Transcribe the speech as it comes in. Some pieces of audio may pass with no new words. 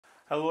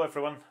Hello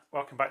everyone,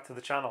 welcome back to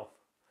the channel.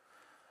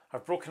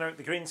 I've broken out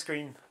the green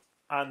screen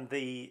and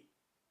the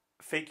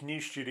fake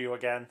news studio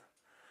again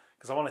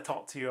because I want to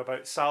talk to you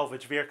about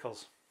salvage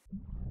vehicles.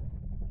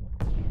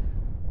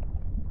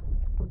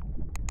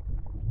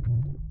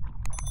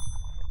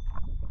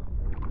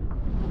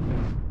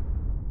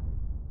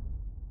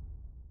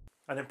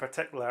 And in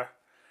particular,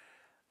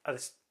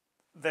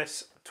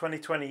 this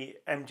 2020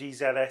 MG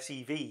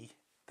ZS EV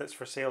that's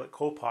for sale at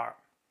COPART.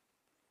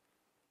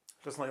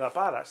 Doesn't look that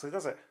bad actually,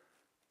 does it?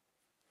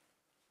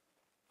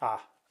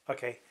 Ah,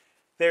 okay,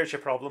 there's your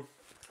problem.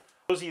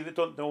 For those of you that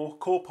don't know,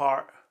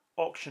 COPART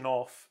auction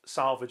off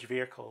salvage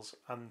vehicles,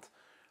 and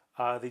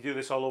they do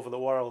this all over the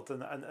world,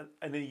 and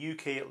in the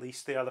UK at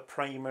least, they are the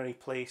primary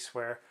place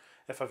where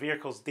if a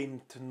vehicle is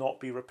deemed to not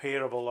be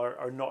repairable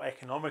or not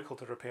economical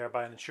to repair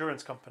by an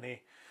insurance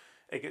company,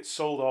 it gets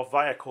sold off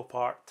via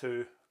COPART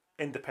to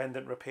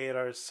independent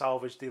repairers,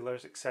 salvage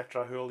dealers,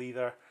 etc., who will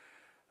either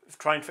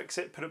try and fix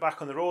it, put it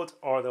back on the road,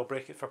 or they'll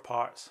break it for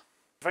parts.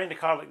 Find a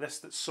car like this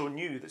that's so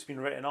new, that's been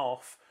written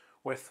off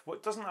with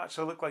what doesn't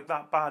actually look like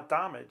that bad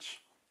damage.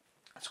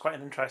 It's quite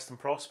an interesting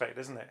prospect,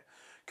 isn't it?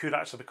 Could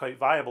actually be quite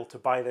viable to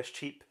buy this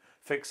cheap,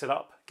 fix it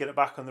up, get it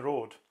back on the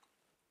road.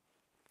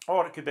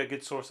 Or it could be a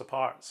good source of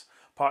parts.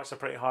 Parts are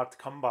pretty hard to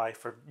come by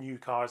for new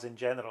cars in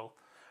general.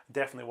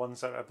 Definitely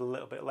ones that are a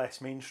little bit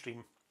less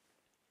mainstream.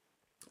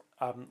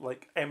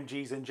 Like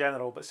MGs in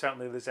general, but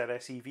certainly the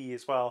ZS EV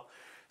as well.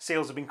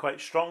 Sales have been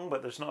quite strong,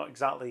 but there's not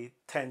exactly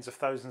tens of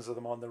thousands of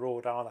them on the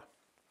road, are there?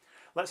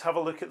 Let's have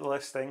a look at the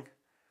listing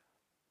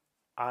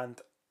and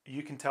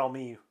you can tell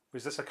me,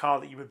 was this a car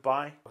that you would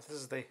buy? This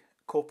is the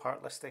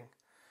COPART listing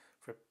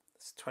for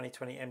this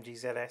 2020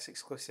 MG ZS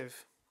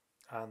exclusive,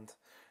 and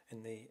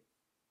in the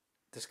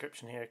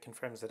description here it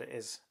confirms that it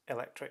is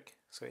electric,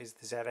 so it is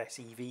the ZS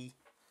EV.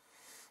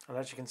 And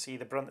as you can see,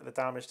 the brunt of the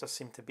damage does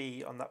seem to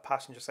be on that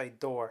passenger side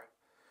door.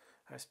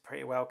 It's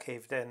pretty well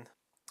caved in,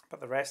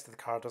 but the rest of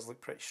the car does look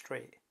pretty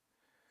straight.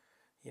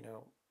 You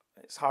know,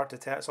 it's hard to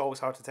tell. It's always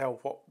hard to tell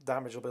what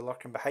damage will be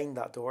lurking behind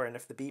that door, and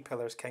if the B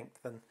pillar is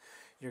kinked, then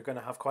you're going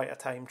to have quite a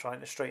time trying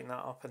to straighten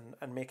that up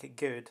and make it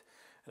good,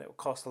 and it will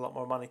cost a lot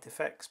more money to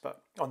fix.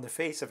 But on the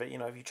face of it, you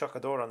know, if you chuck a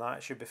door on that,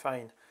 it should be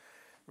fine.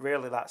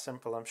 Rarely that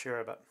simple, I'm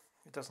sure, but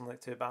it doesn't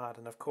look too bad.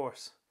 And of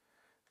course,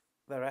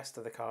 the rest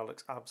of the car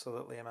looks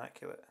absolutely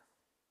immaculate,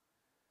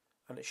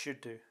 and it should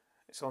do.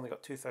 It's only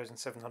got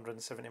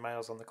 2,770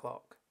 miles on the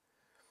clock,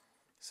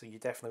 so you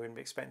definitely wouldn't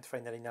be expecting to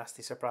find any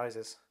nasty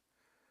surprises.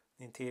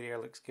 The interior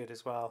looks good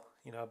as well.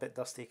 You know, a bit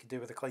dusty, could do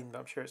with a clean, but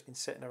I'm sure it's been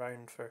sitting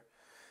around for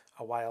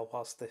a while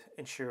whilst the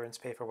insurance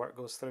paperwork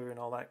goes through and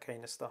all that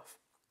kind of stuff.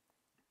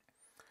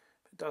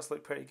 But it does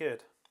look pretty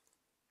good.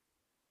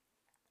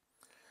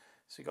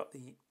 So you got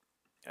the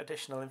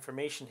additional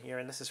information here,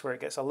 and this is where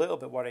it gets a little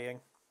bit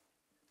worrying,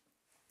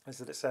 is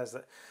that it says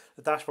that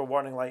the dashboard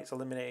warning lights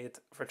illuminated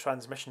for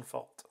transmission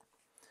fault.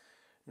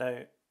 Now,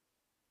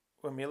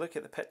 when we look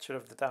at the picture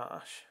of the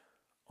dash,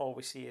 all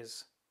we see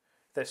is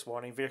this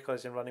warning: vehicle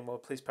is in running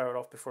mode, please power it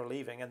off before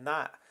leaving. And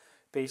that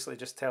basically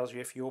just tells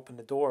you if you open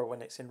the door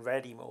when it's in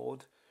ready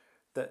mode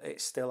that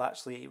it's still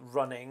actually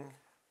running,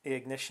 the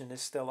ignition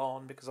is still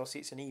on, because obviously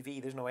it's an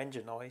EV, there's no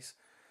engine noise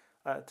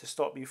to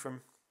stop you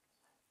from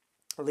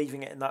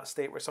leaving it in that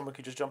state where someone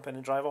could just jump in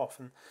and drive off.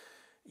 And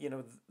you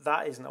know,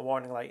 that isn't a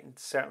warning light and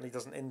certainly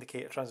doesn't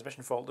indicate a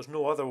transmission fault. There's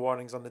no other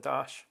warnings on the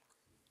dash,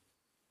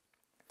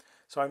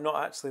 so I'm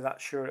not actually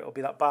that sure it'll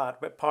be that bad.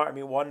 But part of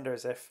me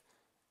wonders if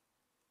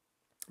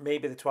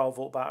maybe the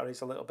 12-volt battery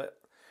is a little bit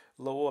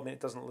low. I mean,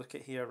 it doesn't look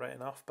it here right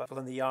enough, but people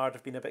in the yard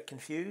have been a bit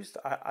confused.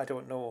 I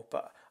don't know,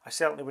 but I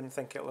certainly wouldn't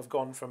think it'll have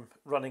gone from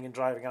running and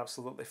driving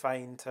absolutely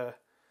fine to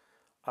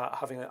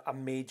having a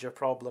major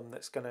problem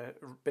that's going to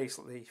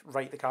basically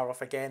write the car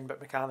off again, but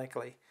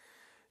mechanically,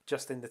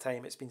 just in the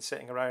time it's been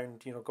sitting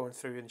around, you know, going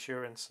through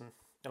insurance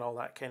and all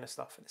that kind of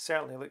stuff. And it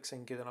certainly looks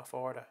in good enough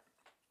order.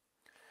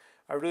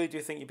 I really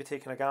do think you'd be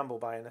taking a gamble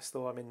buying this,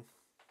 though. I mean,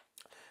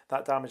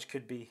 that damage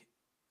could be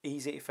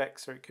easy to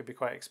fix, or it could be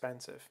quite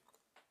expensive.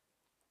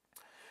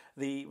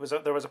 There was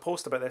a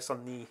post about this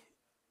on the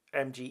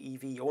MG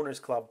EV Owners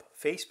Club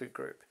Facebook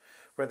group,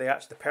 where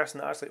the person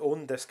that actually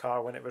owned this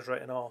car when it was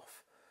written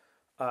off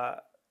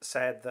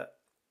said that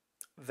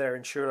their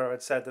insurer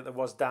had said that there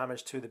was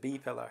damage to the B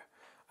pillar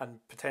and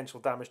potential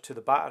damage to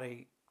the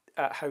battery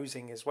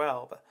housing as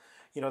well. But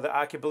you know, that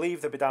I could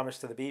believe there'd be damage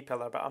to the B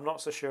pillar, but I'm not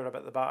so sure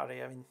about the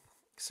battery. I mean,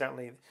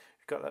 certainly you've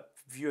got that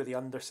view of the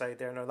underside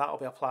there. Now that'll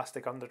be a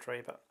plastic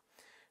undertray, but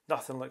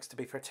nothing looks to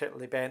be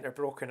particularly bent or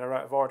broken or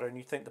out of order, and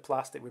you'd think the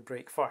plastic would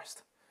break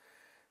first.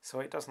 So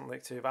it doesn't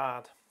look too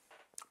bad.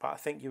 But I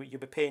think you'll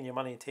be paying your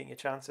money and taking your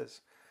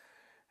chances.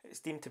 It's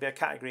deemed to be a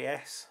Category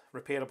S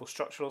repairable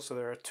structural, so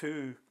there are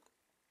two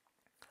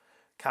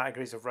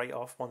categories of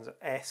write-off. One's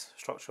S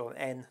structural and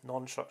N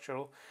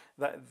non-structural.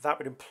 That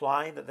would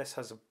imply that this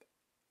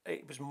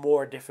it was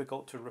more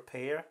difficult to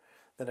repair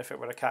than if it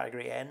were a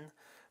Category N.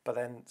 But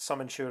then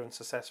some insurance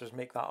assessors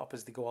make that up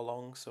as they go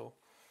along, so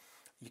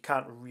you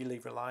can't really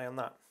rely on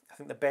that. I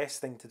think the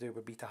best thing to do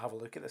would be to have a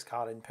look at this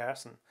car in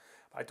person.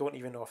 I don't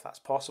even know if that's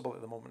possible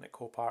at the moment at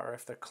Copart, or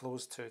if they're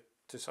closed to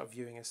sort of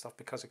viewing and stuff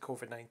because of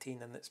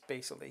COVID-19, and it's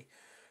basically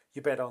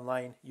you bid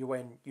online, you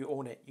win, you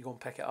own it, you go and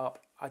pick it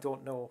up. I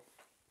don't know.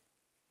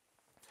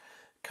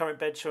 Current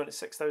bid showing at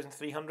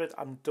 6,300.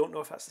 I don't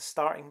know if that's the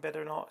starting bid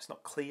or not. It's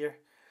not clear.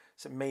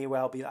 So it may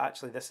well be that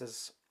actually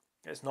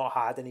it's not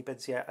had any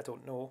bids yet. I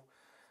don't know.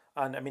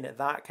 And I mean, at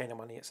that kind of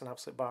money, it's an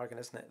absolute bargain,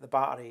 isn't it? The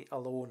battery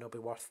alone will be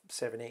worth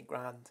 7-8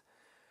 grand.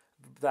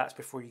 That's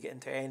before you get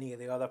into any of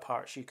the other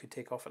parts you could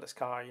take off of this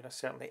car. You know,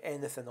 certainly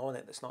anything on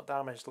it that's not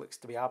damaged looks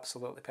to be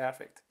absolutely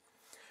perfect.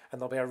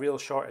 And there'll be a real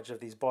shortage of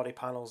these body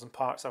panels and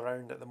parts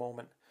around at the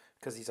moment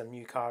because these are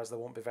new cars. There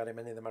won't be very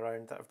many of them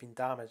around that have been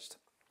damaged.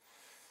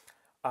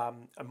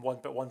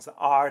 But ones that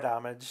are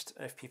damaged,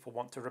 if people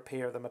want to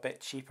repair them a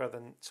bit cheaper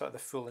than sort of the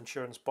full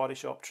insurance body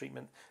shop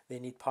treatment, they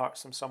need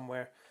parts from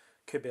somewhere.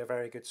 Could be a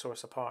very good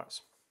source of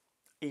parts.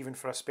 Even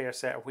for a spare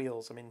set of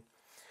wheels. I mean,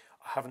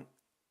 I haven't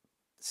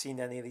seen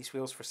any of these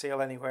wheels for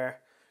sale anywhere.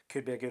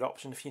 Could be a good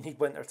option if you need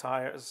winter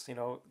tyres. You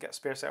know, get a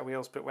spare set of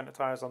wheels, put winter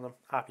tyres on them.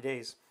 Happy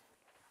days.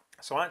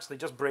 So actually,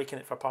 just breaking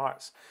it for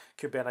parts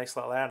could be a nice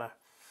little earner.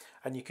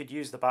 And you could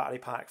use the battery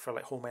pack for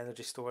like home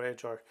energy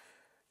storage, or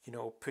you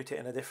know, put it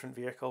in a different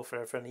vehicle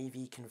for an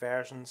EV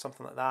conversion,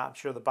 something like that. I'm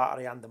sure the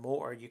battery and the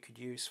motor you could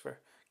use for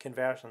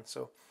conversion.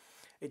 So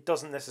it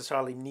doesn't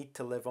necessarily need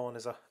to live on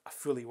as a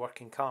fully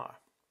working car.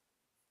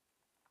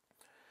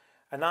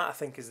 And that, I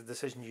think, is the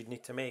decision you'd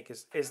need to make.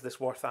 Is this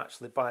worth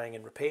actually buying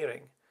and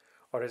repairing?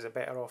 Or is it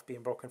better off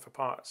being broken for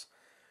parts?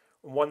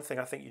 And one thing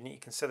I think you need to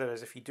consider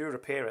is if you do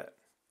repair it,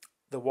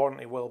 the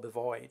warranty will be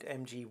void.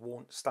 MG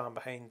won't stand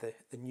behind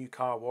the new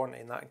car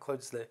warranty, and that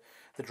includes the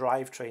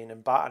drivetrain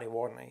and battery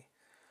warranty.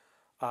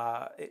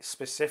 It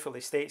specifically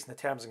states in the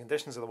terms and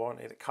conditions of the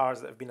warranty that cars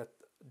that have been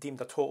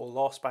deemed a total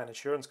loss by an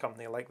insurance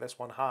company, like this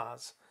one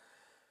has,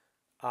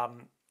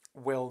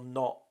 will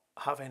not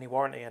have any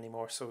warranty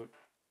anymore. So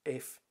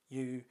if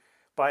you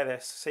buy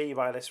this, say you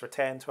buy this for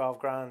 10, 12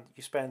 grand,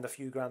 you spend a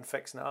few grand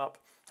fixing it up,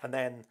 and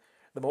then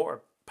the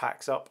motor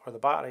packs up or the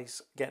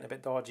battery's getting a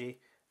bit dodgy,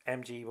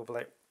 MG will be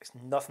like, it's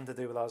nothing to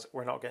do with us,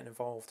 we're not getting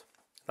involved.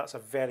 That's a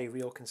very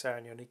real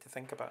concern you need to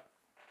think about.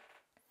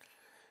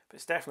 But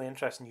it's definitely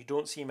interesting. You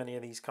don't see many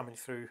of these coming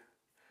through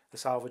the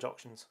salvage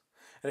auctions.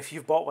 And if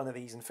you've bought one of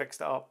these and fixed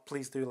it up,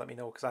 please do let me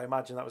know, because I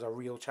imagine that was a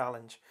real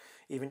challenge.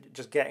 Even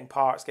just getting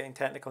parts, getting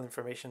technical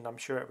information, I'm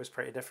sure it was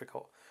pretty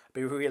difficult. I'd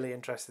be really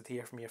interested to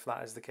hear from you if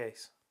that is the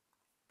case.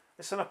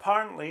 It's an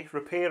apparently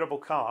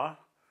repairable car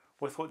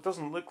with what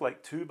doesn't look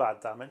like too bad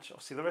damage.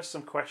 Obviously, there is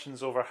some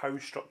questions over how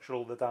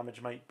structural the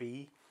damage might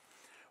be,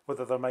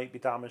 whether there might be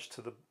damage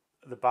to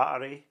the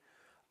battery,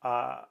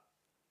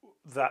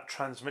 that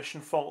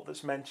transmission fault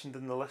that's mentioned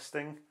in the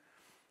listing.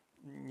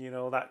 You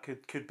know, that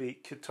could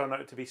turn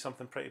out to be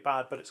something pretty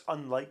bad, but it's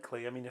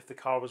unlikely. I mean, if the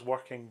car was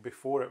working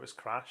before it was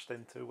crashed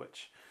into,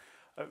 which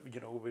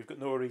you know, we've got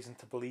no reason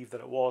to believe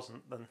that it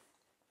wasn't, then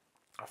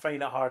I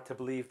find it hard to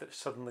believe that it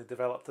suddenly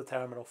developed a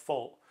terminal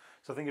fault.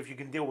 So I think if you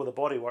can deal with the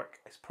bodywork,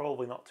 it's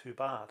probably not too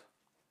bad.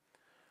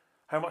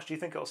 How much do you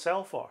think it'll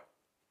sell for?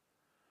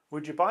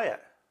 Would you buy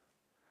it?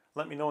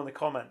 Let me know in the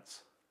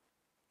comments.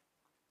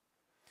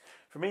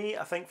 For me,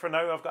 I think for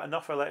now I've got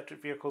enough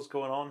electric vehicles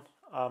going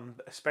on,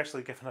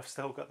 especially given I've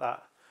still got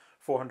that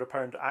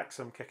 £400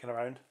 Axum kicking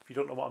around. If you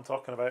don't know what I'm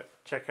talking about,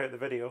 check out the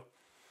video.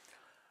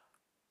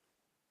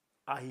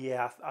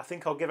 Yeah, I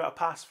think I'll give it a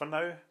pass for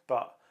now,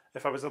 but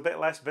if I was a bit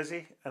less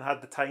busy and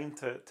had the time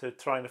to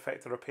try and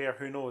effect a repair,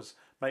 who knows,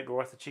 might be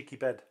worth a cheeky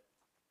bid.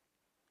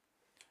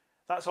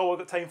 That's all we've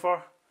got time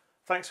for.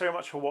 Thanks very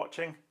much for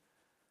watching.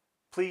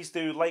 Please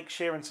do like,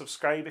 share and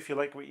subscribe if you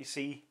like what you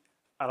see,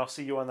 and I'll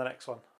see you on the next one.